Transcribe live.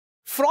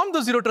from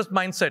the zero trust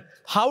mindset,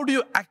 how do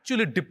you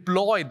actually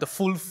deploy the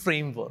full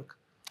framework?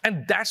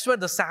 And that's where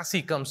the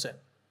SASE comes in.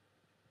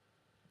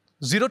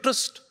 Zero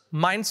trust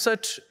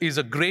mindset is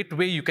a great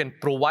way you can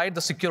provide the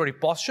security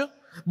posture,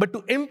 but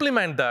to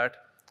implement that,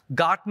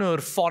 Gartner,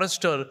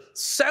 Forrester,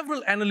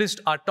 several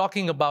analysts are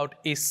talking about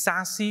a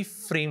SASE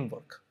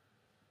framework.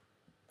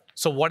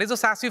 So what is a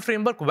SASE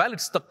framework? Well,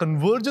 it's the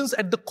convergence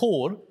at the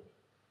core.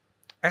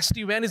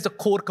 SD-WAN is the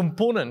core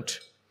component,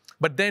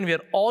 but then we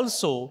are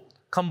also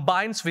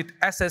combines with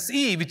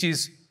SSE, which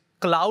is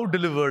cloud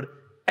delivered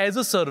as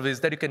a service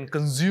that you can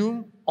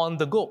consume on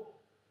the go.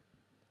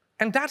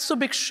 And that's a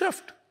big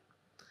shift.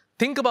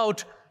 Think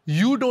about,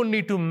 you don't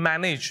need to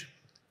manage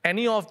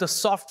any of the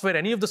software,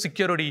 any of the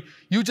security.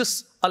 You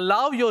just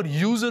allow your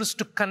users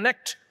to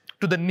connect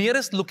to the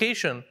nearest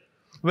location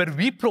where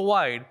we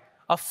provide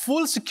a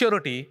full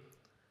security,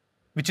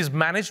 which is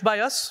managed by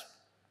us,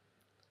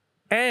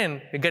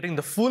 and you're getting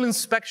the full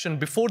inspection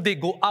before they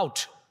go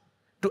out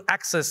to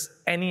access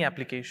any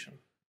application.